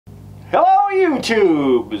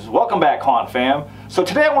YouTubes! Welcome back, Haunt Fam. So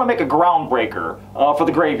today I want to make a groundbreaker for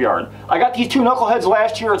the graveyard. I got these two knuckleheads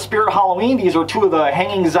last year at Spirit Halloween. These are two of the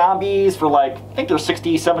hanging zombies for like, I think they're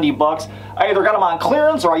 60, 70 bucks. I either got them on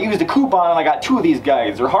clearance or I used a coupon and I got two of these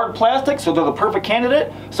guys. They're hard plastic, so they're the perfect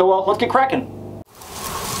candidate. So let's get cracking.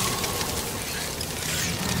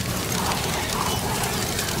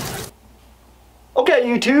 Okay,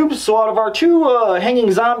 YouTube, so out of our two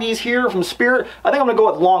hanging zombies here from Spirit, I think I'm going to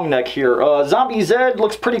go with Long Neck here. Zombie Zed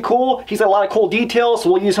looks pretty cool. He's got a lot of cool details,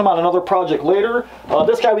 so we'll use him on another project later.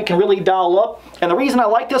 This guy we can really dial up. And the reason I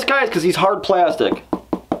like this guy is because he's hard plastic.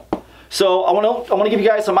 So I want to give you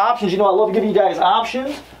guys some options. You know, I love to give you guys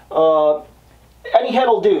options. Any head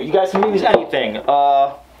will do. You guys can use anything.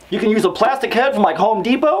 You can use a plastic head from like Home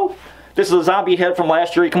Depot. This is a zombie head from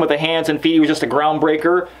last year. He came with the hands and feet. He was just a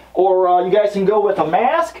groundbreaker. Or you guys can go with a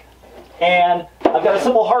mask. And I've got a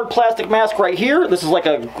simple hard plastic mask right here. This is like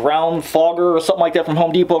a ground fogger or something like that from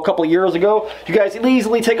Home Depot a couple of years ago. You guys can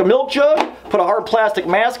easily take a milk jug, put a hard plastic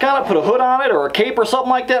mask on it, put a hood on it or a cape or something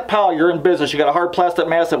like that. Pal, you're in business. You got a hard plastic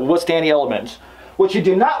mask that will withstand the elements. What you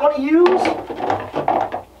do not want to use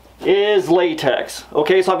is latex.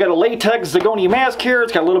 Okay, so I've got a latex zigoni mask here.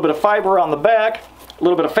 It's got a little bit of fiber on the back. A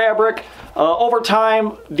little bit of fabric. Over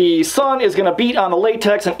time, the sun is going to beat on the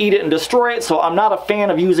latex and eat it and destroy it, so I'm not a fan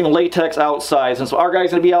of using latex outside. And so our guy's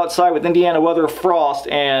going to be outside with Indiana weather, frost,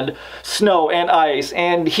 and snow, and ice,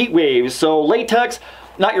 and heat waves. So latex,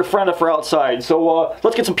 not your friend if we're outside. So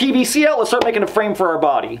let's get some PVC out. Let's start making a frame for our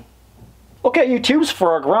body. Okay, YouTubes,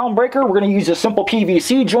 for our groundbreaker, we're going to use a simple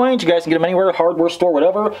PVC joint. You guys can get them anywhere, hardware store,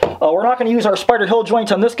 whatever. We're not going to use our Spider Hill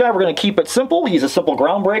joints on this guy. We're going to keep it simple. Use a simple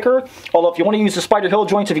groundbreaker. Although if you want to use the Spider Hill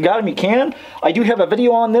joints, if you got them, you can. I do have a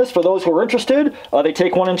video on this for those who are interested. They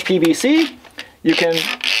take 1-inch PVC. You can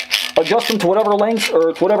adjust them to whatever length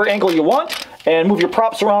or to whatever angle you want and move your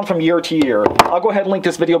props around from year to year. I'll go ahead and link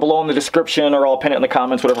this video below in the description, or I'll pin it in the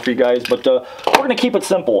comments, whatever for you guys. But we're going to keep it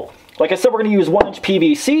simple. Like I said, we're going to use 1-inch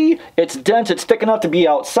PVC. It's dense, it's thick enough to be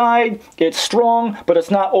outside. It's strong, but it's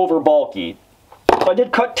not over bulky. So I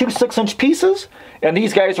did cut two 6-inch pieces, and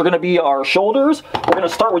these guys are going to be our shoulders. We're going to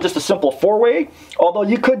start with just a simple 4-way, although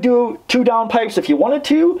you could do 2 down pipes if you wanted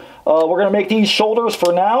to. We're going to make these shoulders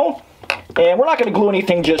for now. And we're not going to glue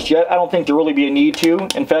anything just yet. I don't think there really be a need to.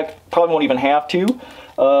 In fact, probably won't even have to.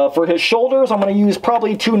 For his shoulders, I'm going to use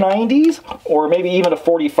probably 2 90s, or maybe even a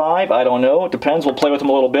 45. I don't know. It depends. We'll play with him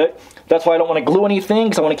a little bit. That's why I don't want to glue anything,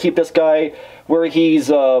 because I want to keep this guy where he's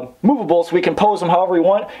movable, so we can pose him however we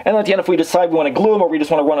want. And at the end, if we decide we want to glue him, or we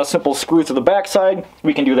just want to run a simple screw through the backside,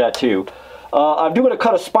 we can do that too. I'm doing to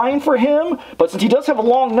cut a spine for him, but since he does have a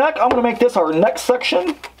long neck, I'm going to make this our neck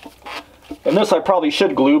section. And this I probably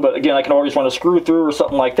should glue, but again, I can always run a screw through or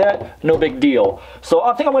something like that. No big deal. So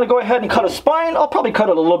I think I'm going to go ahead and cut a spine. I'll probably cut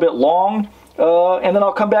it a little bit long. And then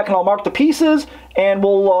I'll come back and I'll mark the pieces, and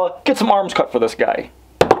we'll get some arms cut for this guy.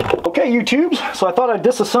 Okay, YouTubes, so I thought I'd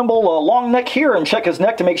disassemble a long neck here and check his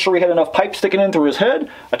neck to make sure he had enough pipe sticking in through his head.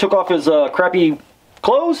 I took off his crappy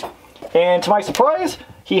clothes, and to my surprise,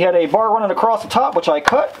 he had a bar running across the top, which I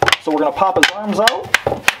cut. So we're going to pop his arms out.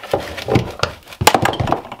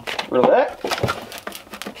 Get rid of that.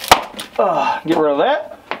 Get rid of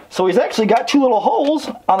that. So he's actually got 2 little holes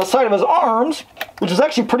on the side of his arms, which is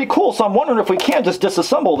actually pretty cool. So I'm wondering if we can't just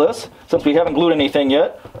disassemble this, since we haven't glued anything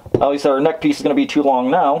yet. At least our neck piece is going to be too long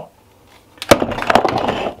now.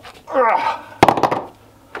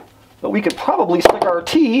 But we could probably stick our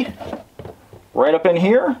T right up in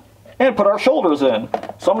here and put our shoulders in.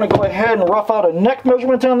 So I'm going to go ahead and rough out a neck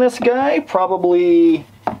measurement on this guy. Probably,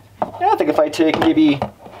 I think if I take maybe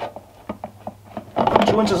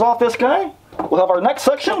 2 inches off this guy, we'll have our neck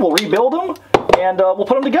section, we'll rebuild him, and we'll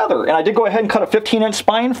put them together. And I did go ahead and cut a 15-inch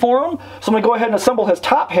spine for him, so I'm going to go ahead and assemble his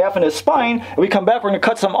top half and his spine, and we come back, we're going to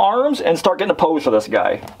cut some arms and start getting a pose for this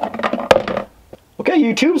guy. Okay,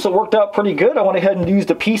 YouTube, so it worked out pretty good. I went ahead and used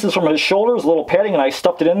the pieces from his shoulders, a little padding, and I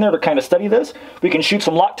stuffed it in there to kind of steady this. We can shoot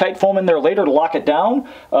some Loctite foam in there later to lock it down.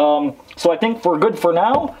 So I think we're good for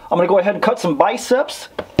now. I'm going to go ahead and cut some biceps.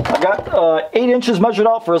 I've got 8 inches measured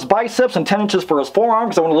out for his biceps and 10 inches for his forearm,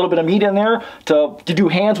 because I want a little bit of meat in there to do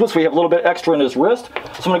hands with, so we have a little bit extra in his wrist. So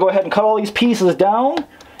I'm going to go ahead and cut all these pieces down.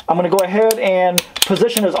 I'm going to go ahead and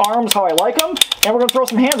position his arms how I like them, and we're going to throw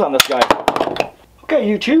some hands on this guy. Okay,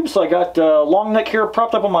 YouTube, so I got long neck here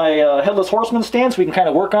propped up on my Headless Horseman stand so we can kind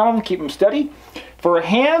of work on them, keep them steady. For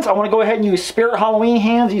hands, I want to go ahead and use Spirit Halloween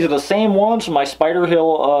hands. These are the same ones from my Spider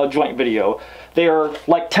Hill joint video. They are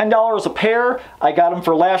like $10 a pair. I got them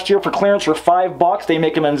for last year for clearance for $5. They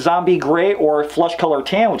make them in zombie gray or flesh color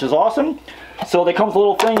tan, which is awesome. So they come with a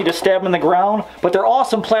little thing, you just stab them in the ground, but they're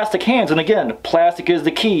awesome plastic hands, and again, plastic is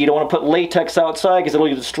the key. You don't want to put latex outside because it'll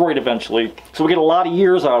get destroyed eventually. So we get a lot of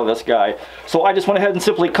years out of this guy. So I just went ahead and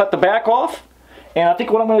simply cut the back off, and I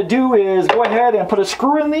think what I'm going to do is go ahead and put a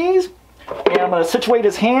screw in these, and I'm going to situate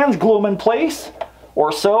his hands, glue them in place,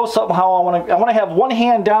 or so. Somehow I want to have one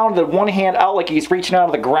hand down, then one hand out like he's reaching out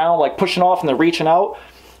of the ground, like pushing off and then reaching out.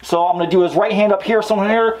 So I'm going to do his right hand up here,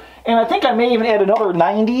 somewhere, and I think I may even add another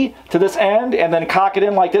 90 to this end, and then cock it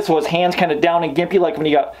in like this so his hand's kind of down and gimpy, like when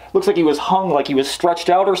he got, looks like he was hung, like he was stretched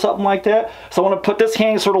out or something like that. So I want to put this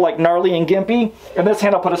hand sort of like gnarly and gimpy, and this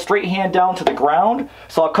hand I'll put a straight hand down to the ground.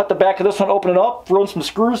 So I'll cut the back of this one, open it up, throw in some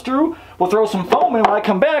screws through. We'll throw some foam in. When I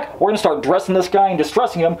come back, we're going to start dressing this guy and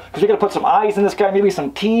distressing him, because we're going to put some eyes in this guy, maybe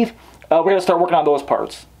some teeth. We're going to start working on those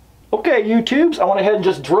parts. Okay, YouTubes, I went ahead and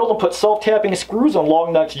just drilled and put self-tapping screws on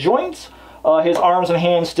long neck joints. His arms and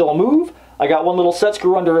hands still move. I got one little set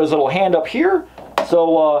screw under his little hand up here.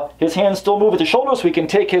 So his hands still move at the shoulder, so we can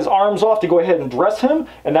take his arms off to go ahead and dress him.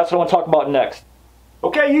 And that's what I want to talk about next.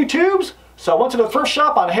 Okay, YouTubes, so I went to the thrift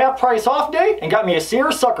shop on half price off day and got me a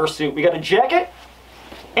Sears sucker suit. We got a jacket,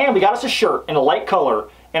 and we got us a shirt in a light color.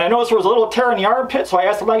 And I noticed there was a little tear in the armpit, so I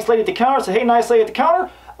asked the nice lady at the counter. I said, hey, nice lady at the counter,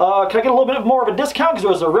 can I get a little bit more of a discount because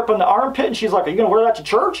there was a rip in the armpit? And she's like, are you going to wear that to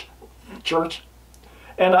church? Church.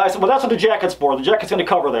 And I said, well, that's what the jacket's for. The jacket's going to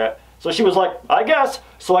cover that. So she was like, I guess.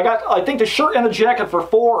 So I got, I think, the shirt and the jacket for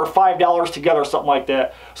 $4 or $5 together, something like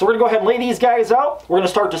that. So we're going to go ahead and lay these guys out. We're going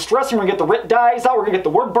to start distressing. We're going to get the RIT dyes out. We're going to get the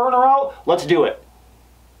wood burner out. Let's do it.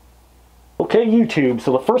 Okay, YouTube.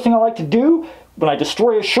 So the first thing I like to do when I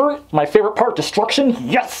destroy a shirt, my favorite part, destruction,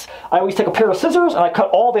 yes! I always take a pair of scissors and I cut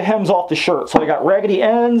all the hems off the shirt. So I got raggedy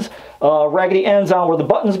ends on where the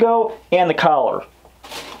buttons go, and the collar.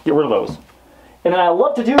 Get rid of those. And then I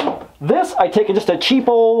love to do this. I take just a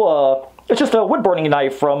cheapo, it's just a wood burning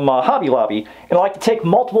knife from Hobby Lobby. And I like to take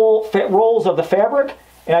multiple rolls of the fabric,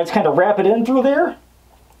 and I just kind of wrap it in through there,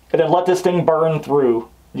 and then let this thing burn through.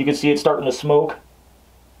 You can see it starting to smoke.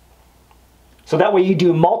 So that way you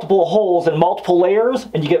do multiple holes and multiple layers,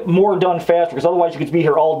 and you get more done faster, because otherwise you could be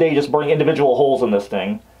here all day just burning individual holes in this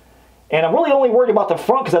thing. And I'm really only worried about the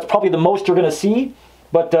front, because that's probably the most you're going to see.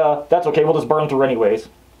 But that's okay, we'll just burn through anyways.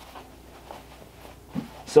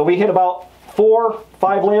 So we hit about 4,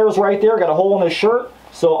 5 layers right there. Got a hole in this shirt.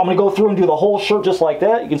 So I'm going to go through and do the whole shirt just like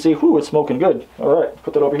that. You can see, whoo, it's smoking good. Alright,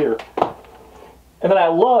 put that over here. And then I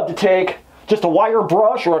love to take just a wire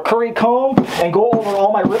brush or a curry comb and go over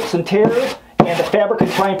all my rips and tears and the fabric and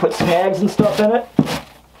try and put snags and stuff in it.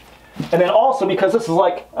 And then also, because this is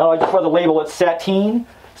like, I just read the label, it's sateen.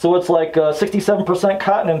 So it's like 67%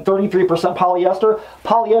 cotton and 33% polyester.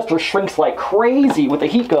 Polyester shrinks like crazy with a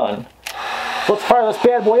heat gun. So let's fire this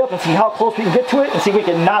bad boy up and see how close we can get to it, and see if we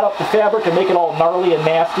can knot up the fabric and make it all gnarly and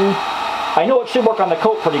nasty. I know it should work on the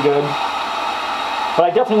coat pretty good, but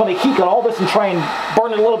I definitely want to heat gun all this and try and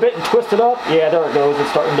burn it a little bit and twist it up. Yeah, there it goes.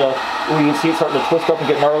 It's starting to, you can see it starting to twist up and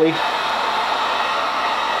get gnarly.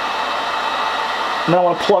 And then I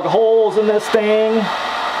want to plug holes in this thing.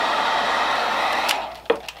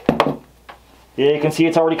 Yeah, you can see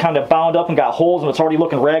it's already kind of bound up and got holes, and it's already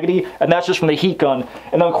looking raggedy, and that's just from the heat gun.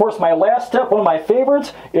 And then, of course, my last step, one of my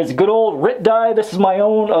favorites, is good old RIT dye. This is my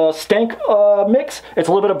own stank mix. It's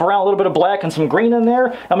a little bit of brown, a little bit of black, and some green in there.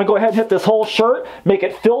 I'm going to go ahead and hit this whole shirt, make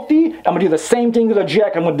it filthy. I'm going to do the same thing to the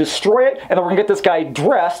jacket. I'm going to destroy it, and then we're going to get this guy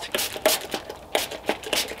dressed.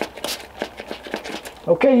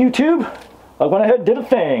 Okay, YouTube, I went ahead and did a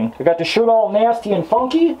thing. I got the shirt all nasty and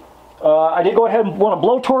funky. I did go ahead and run a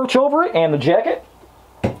blowtorch over it and the jacket.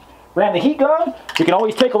 Ran the heat gun. You can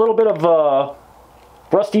always take a little bit of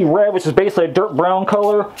rusty red, which is basically a dirt brown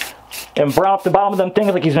color, and brown up the bottom of them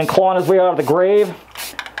things like he's been clawing his way out of the grave,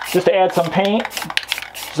 just to add some paint,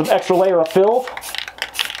 some extra layer of filth.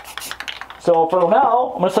 So for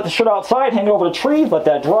now, I'm going to set the shirt outside, hang it over the tree, let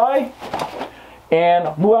that dry,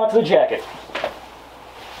 and move on to the jacket.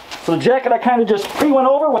 So the jacket I kind of just went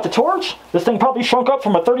over with the torch. This thing probably shrunk up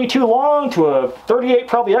from a 32 long to a 38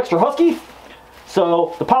 probably extra husky.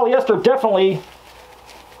 So the polyester definitely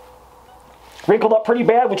wrinkled up pretty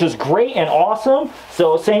bad, which is great and awesome.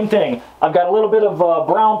 So same thing. I've got a little bit of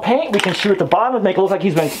brown paint we can shoot at the bottom to make it look like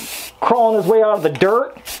he's been crawling his way out of the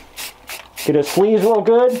dirt. Get his sleeves real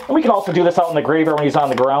good. And we can also do this out in the graveyard when he's on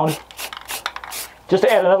the ground, just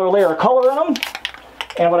to add another layer of color in him.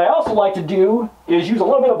 And what I also like to do is use a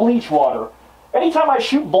little bit of bleach water. Anytime I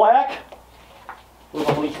shoot black, a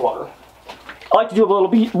little bleach water. I like to do a little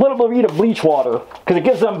bit of bleach water because it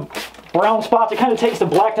gives them brown spots. It kind of takes the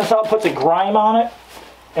blackness out, puts a grime on it.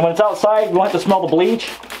 And when it's outside, you don't have to smell the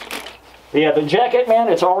bleach. But yeah, the jacket, man,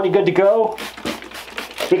 it's already good to go.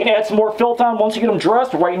 We can add some more filth on once you get him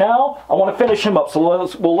dressed, but right now, I want to finish him up. So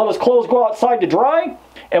we'll let his clothes go outside to dry,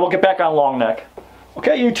 and we'll get back on long neck.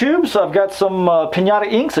 Okay, YouTube, so I've got some Pinata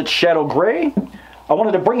inks. It's Shadow Gray. I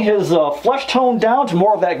wanted to bring his flesh tone down to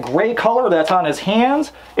more of that gray color that's on his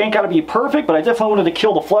hands. Ain't got to be perfect, but I definitely wanted to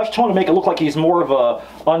kill the flesh tone to make it look like he's more of a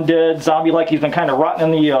undead zombie, like he's been kind of rotting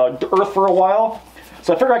in the earth for a while.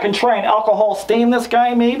 So I figure I can try and alcohol stain this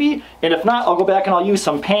guy maybe, and if not, I'll go back and I'll use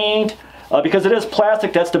some paint. Because it is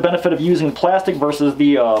plastic, that's the benefit of using plastic versus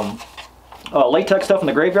the latex stuff in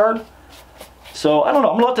the graveyard. So, I don't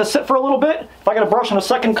know, I'm going to let this sit for a little bit. If I got to brush on a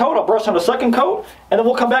second coat, I'll brush on a second coat, and then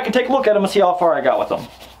we'll come back and take a look at him and see how far I got with him.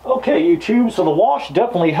 Okay, YouTube, so the wash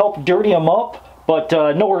definitely helped dirty him up, but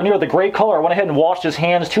nowhere near the gray color. I went ahead and washed his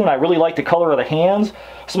hands too, and I really like the color of the hands.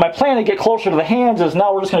 So my plan to get closer to the hands is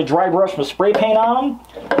now we're just going to dry brush some spray paint on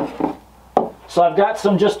them. So I've got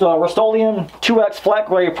some just Rust-Oleum 2X flat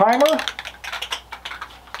gray primer.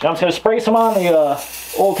 Now I'm just going to spray some on the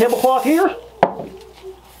old tablecloth here.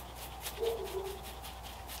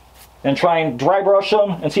 And try and dry brush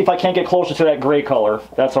them and see if I can't get closer to that gray color.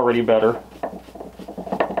 That's already better.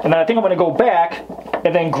 And then I think I'm going to go back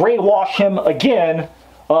and then gray wash him again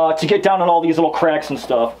to get down on all these little cracks and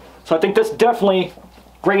stuff. So I think this definitely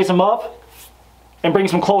grays him up and brings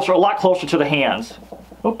him closer, a lot closer to the hands.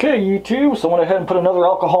 Okay, YouTube, so I went ahead and put another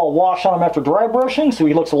alcohol wash on him after dry brushing, so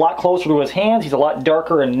he looks a lot closer to his hands. He's a lot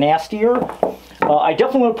darker and nastier. I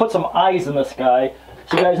definitely want to put some eyes in this guy.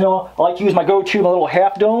 So you guys know, I like to use my go-to, my little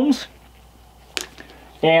half domes.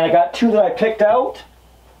 And I got two that I picked out.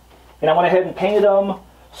 And I went ahead and painted them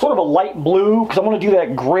sort of a light blue, because I want to do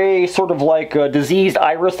that gray, sort of like diseased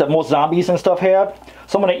iris that most zombies and stuff have.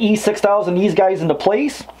 So I'm going to E6000 these guys into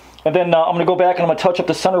place. And then I'm going to go back and I'm going to touch up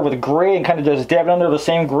the center with gray and kind of just dab it under the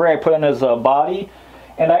same gray I put on his body.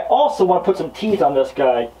 And I also want to put some teeth on this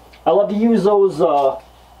guy. I love to use those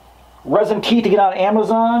resin teeth to get on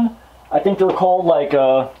Amazon. I think they're called like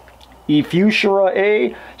Efutura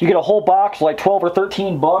A. You get a whole box for like 12 or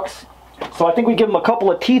 13 bucks. So I think we give him a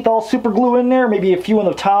couple of teeth all super glue in there. Maybe a few in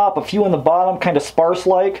the top, a few in the bottom, kind of sparse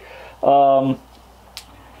like.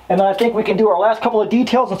 And then I think we can do our last couple of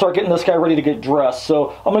details and start getting this guy ready to get dressed. So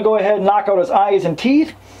I'm going to go ahead and knock out his eyes and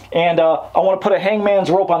teeth. And I want to put a hangman's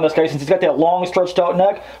rope on this guy since he's got that long stretched out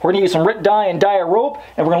neck. We're going to use some Rit dye and dye a rope.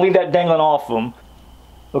 And we're going to leave that dangling off of him.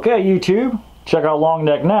 Okay, YouTube. Check out Long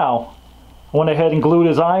Neck now. I went ahead and glued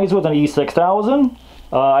his eyes with an E6000.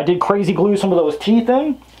 I did crazy glue some of those teeth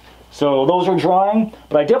in. So those are drying,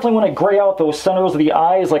 but I definitely want to gray out those centers of the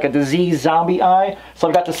eyes like a diseased zombie eye. So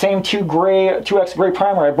I've got the same 2X gray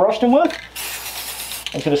primer I brushed him with.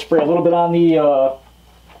 I'm just going to spray a little bit on the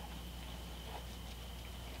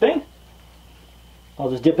thing. I'll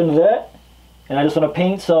just dip into that. And I just want to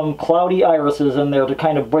paint some cloudy irises in there to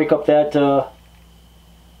kind of break up that,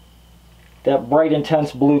 that bright,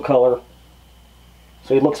 intense blue color.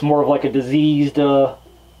 So he looks more of like a diseased,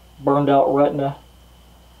 burned out retina.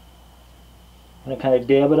 I'm going to kind of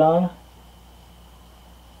dab it on.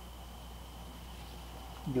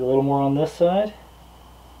 Do a little more on this side.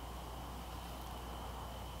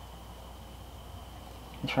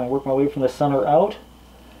 And try and work my way from the center out.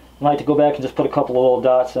 I like to go back and just put a couple of little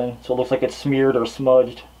dots in so it looks like it's smeared or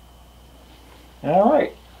smudged.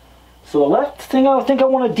 Alright. So the last thing I think I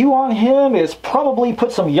want to do on him is probably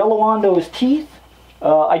put some yellow on those teeth.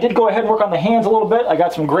 I did go ahead and work on the hands a little bit. I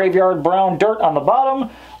got some graveyard brown dirt on the bottom.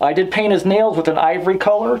 I did paint his nails with an ivory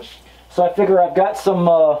color. So I figure I've got some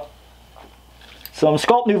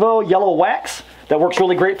Sculpt Nouveau yellow wax that works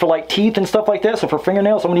really great for like teeth and stuff like that. So for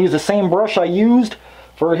fingernails, I'm going to use the same brush I used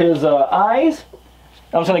for his eyes.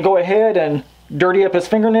 I'm just going to go ahead and dirty up his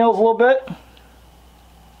fingernails a little bit.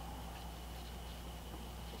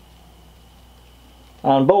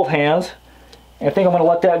 On both hands. I think I'm going to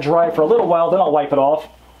let that dry for a little while, then I'll wipe it off.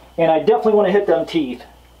 And I definitely want to hit them teeth.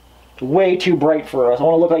 Way too bright for us. I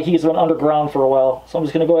want to look like he's been underground for a while. So I'm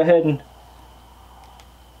just going to go ahead and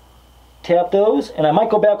tap those. And I might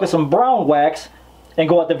go back with some brown wax and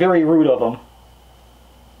go at the very root of them.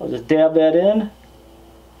 I'll just dab that in.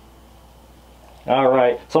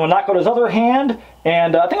 Alright, so I'm going to knock out his other hand.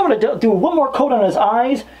 And I think I'm going to do one more coat on his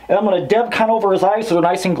eyes. And I'm going to Deb-Con over his eyes so they're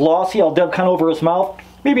nice and glossy. I'll Deb-Con over his mouth.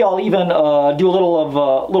 Maybe I'll even do a little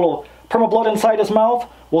of little permablood inside his mouth.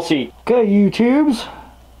 We'll see. Okay, YouTubes.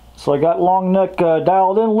 So I got Long Neck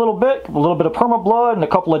dialed in a little bit of permablood and a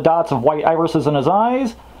couple of dots of white irises in his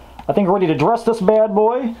eyes. I think we're ready to dress this bad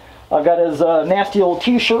boy. I've got his nasty old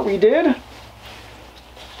t-shirt we did. And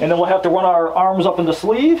then we'll have to run our arms up in the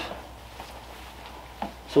sleeve.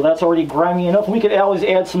 So that's already grimy enough. We could always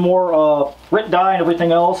add some more Rit dye and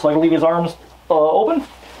everything else. So I can leave his arms open.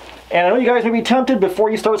 And I know you guys may be tempted before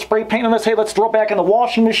you start spray painting this, hey, let's throw it back in the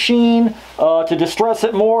washing machine to distress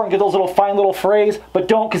it more and get those little fine little frays. But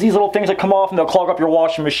don't, because these little things that come off and they'll clog up your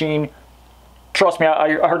washing machine. Trust me,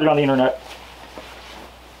 I heard it on the internet.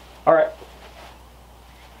 Alright.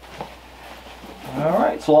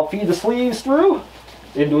 Alright, so I'll feed the sleeves through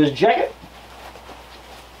into his jacket.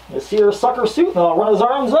 This here sucker suit, and I'll run his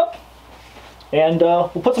arms up. And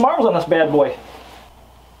we'll put some arms on this bad boy.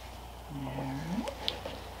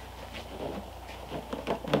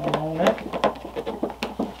 Long neck.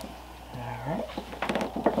 Alright.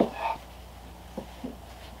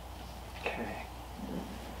 Okay.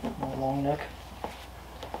 Long neck.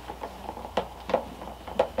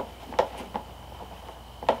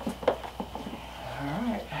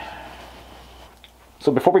 Alright.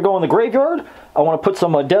 So before we go in the graveyard, I want to put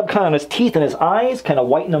some Debcon on his teeth and his eyes, kind of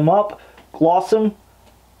whiten them up, gloss them,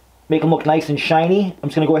 make them look nice and shiny. I'm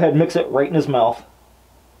just going to go ahead and mix it right in his mouth.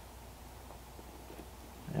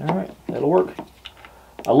 Alright, that'll work.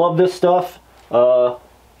 I love this stuff.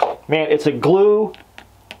 Man, it's a glue.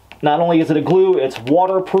 Not only is it a glue, it's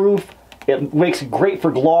waterproof. It makes it great for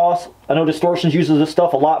gloss. I know Distortions uses this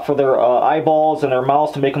stuff a lot for their eyeballs and their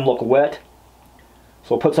mouths to make them look wet.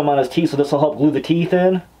 So I'll put some on his teeth, so this will help glue the teeth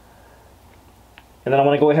in. And then I'm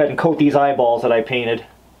going to go ahead and coat these eyeballs that I painted.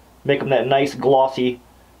 Make them that nice, glossy,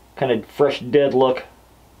 kind of fresh, dead look.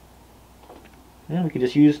 And we can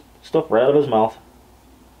just use stuff right out of his mouth.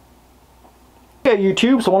 Okay,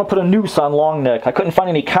 YouTube, so I want to put a noose on long neck. I couldn't find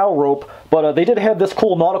any cow rope, but they did have this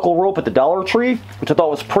cool nautical rope at the Dollar Tree, which I thought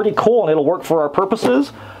was pretty cool, and it'll work for our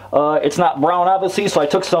purposes. It's not brown, obviously, so I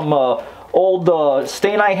took some old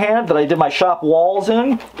stain I had that I did my shop walls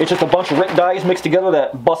in. It's just a bunch of RIT dyes mixed together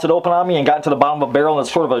that busted open on me and got into the bottom of a barrel, and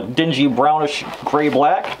it's sort of a dingy brownish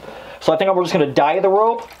gray-black. So I think I'm just going to dye the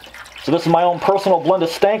rope. So this is my own personal blend of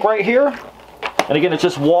stank right here. And again, it's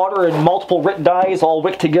just water and multiple RIT dyes all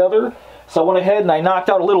wicked together. So I went ahead and I knocked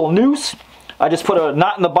out a little noose. I just put a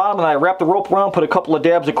knot in the bottom and I wrapped the rope around, put a couple of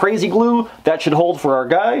dabs of crazy glue. That should hold for our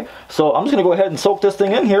guy. So I'm just going to go ahead and soak this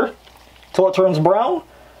thing in here until it turns brown.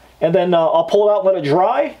 And then I'll pull it out and let it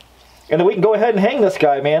dry. And then we can go ahead and hang this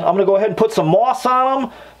guy, man. I'm going to go ahead and put some moss on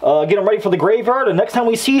him, get him ready for the graveyard. And next time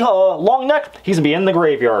we see Long Neck, he's going to be in the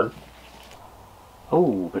graveyard.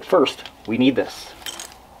 Oh, but first, we need this.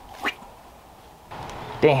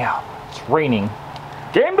 Damn, it's raining.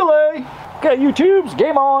 Game delay! Okay, YouTubes,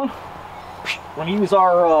 game on. We're going to use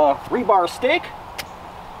our rebar stake.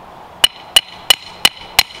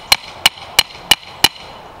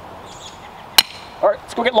 Alright,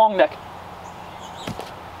 let's go get Long Neck.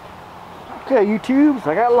 Okay, YouTubes,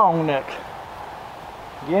 I got Long Neck.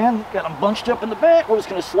 Again, got him bunched up in the back. We're just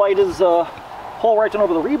going to slide his hole right down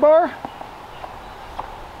over the rebar.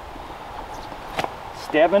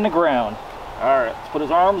 Stab in the ground. Alright, let's put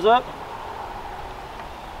his arms up.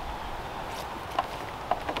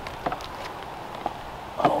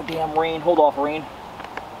 Oh, damn rain. Hold off, rain.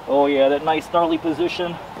 Oh, yeah, that nice gnarly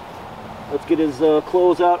position. Let's get his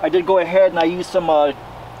clothes out. I did go ahead and I used some the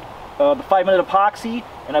 5-minute epoxy,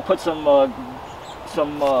 and I put some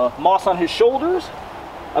moss on his shoulders.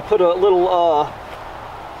 I put a little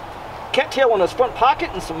cattail in his front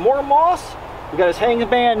pocket and some more moss. We got his hanging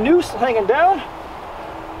band noose hanging down.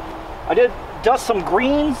 I did dust some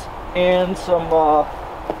greens and some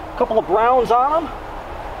couple of browns on him.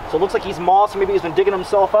 So it looks like he's moss, maybe he's been digging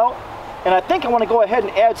himself out. And I think I want to go ahead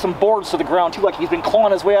and add some boards to the ground too, like he's been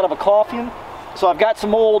clawing his way out of a coffin. So I've got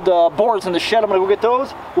some old boards in the shed. I'm going to go get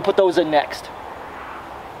those. We'll put those in next.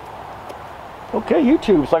 Okay,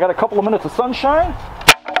 YouTube, so I got a couple of minutes of sunshine.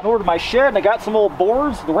 I ordered my shed and I got some old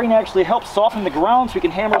boards. The rain actually helps soften the ground so we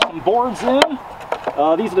can hammer some boards in.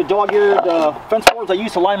 These are the dog-eared fence boards I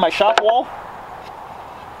use to line my shop wall.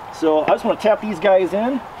 So I just want to tap these guys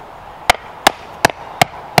in.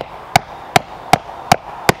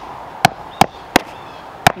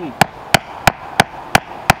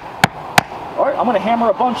 Alright, I'm going to hammer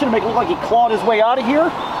a bunch in to make it look like he clawed his way out of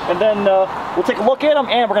here. And then we'll take a look at him,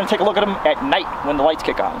 and we're going to take a look at him at night when the lights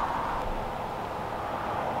kick on.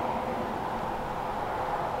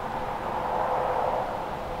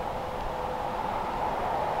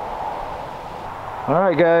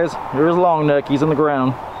 Alright guys, here's Long Neck. He's in the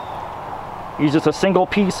ground. He's just a single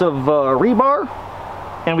piece of rebar,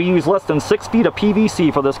 and we use less than 6 feet of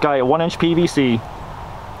PVC for this guy, a 1-inch PVC.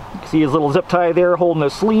 You can see his little zip tie there holding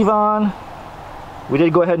his sleeve on. We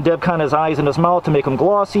did go ahead and Debcon his eyes and his mouth to make him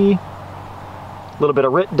glossy. A little bit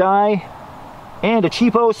of RIT dye. And a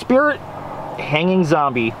cheapo Spirit hanging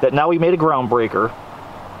zombie that now we made a Groundbreaker.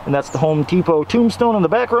 And that's the Home Depot tombstone in the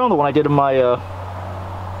background, the one I did in my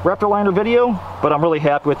Raptor Liner video. But I'm really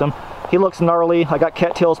happy with him. He looks gnarly. I got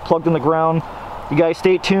cattails plugged in the ground. You guys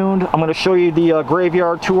stay tuned. I'm going to show you the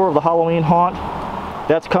graveyard tour of the Halloween haunt.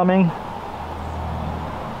 That's coming.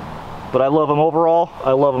 But I love him overall.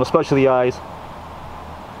 I love him, especially the eyes.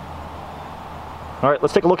 Alright,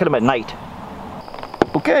 let's take a look at him at night.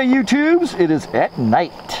 Okay, YouTubes, it is at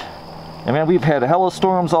night. And man, we've had hella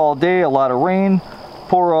storms all day, a lot of rain.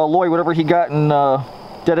 Poor Lloyd, whatever he got in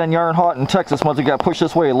Dead End Yarn Haunt in Texas once he got pushed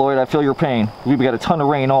this way, Lloyd, I feel your pain. We've got a ton of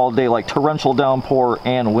rain all day, like torrential downpour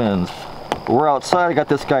and winds. But we're outside, I got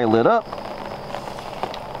this guy lit up.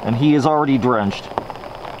 And he is already drenched.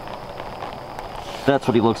 That's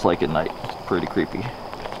what he looks like at night. It's pretty creepy.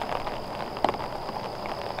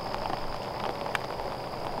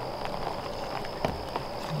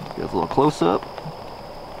 Get a little close up.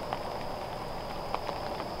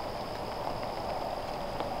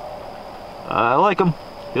 I like him.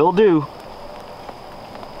 He'll do.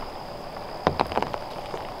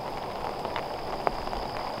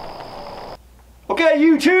 Okay,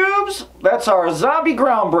 YouTubes, that's our zombie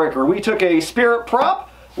groundbreaker. We took a spirit prop,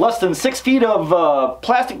 less than 6 feet of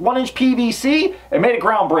plastic 1-inch PVC, and made a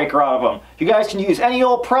groundbreaker out of them. You guys can use any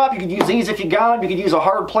old prop. You could use these if you got them. You could use a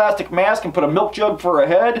hard plastic mask and put a milk jug for a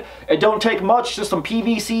head. It don't take much, just some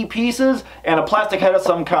PVC pieces and a plastic head of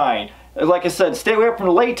some kind. Like I said, stay away from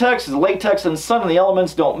the latex, because the latex and sun and the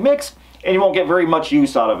elements don't mix, and you won't get very much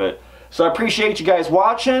use out of it. So I appreciate you guys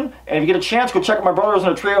watching, and if you get a chance, go check out my brothers in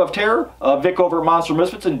a Trio of Terror, Vic over at Monster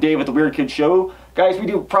Misfits and Dave at the Weird Kid Show. Guys, we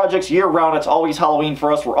do projects year-round. It's always Halloween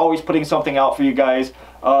for us. We're always putting something out for you guys.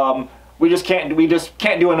 We just can't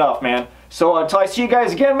do enough, man. So until I see you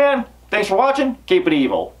guys again, man, thanks for watching. Keep it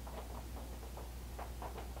evil.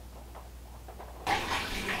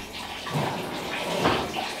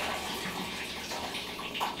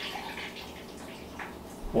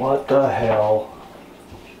 What the hell?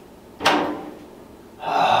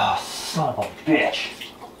 Ah, son of a bitch.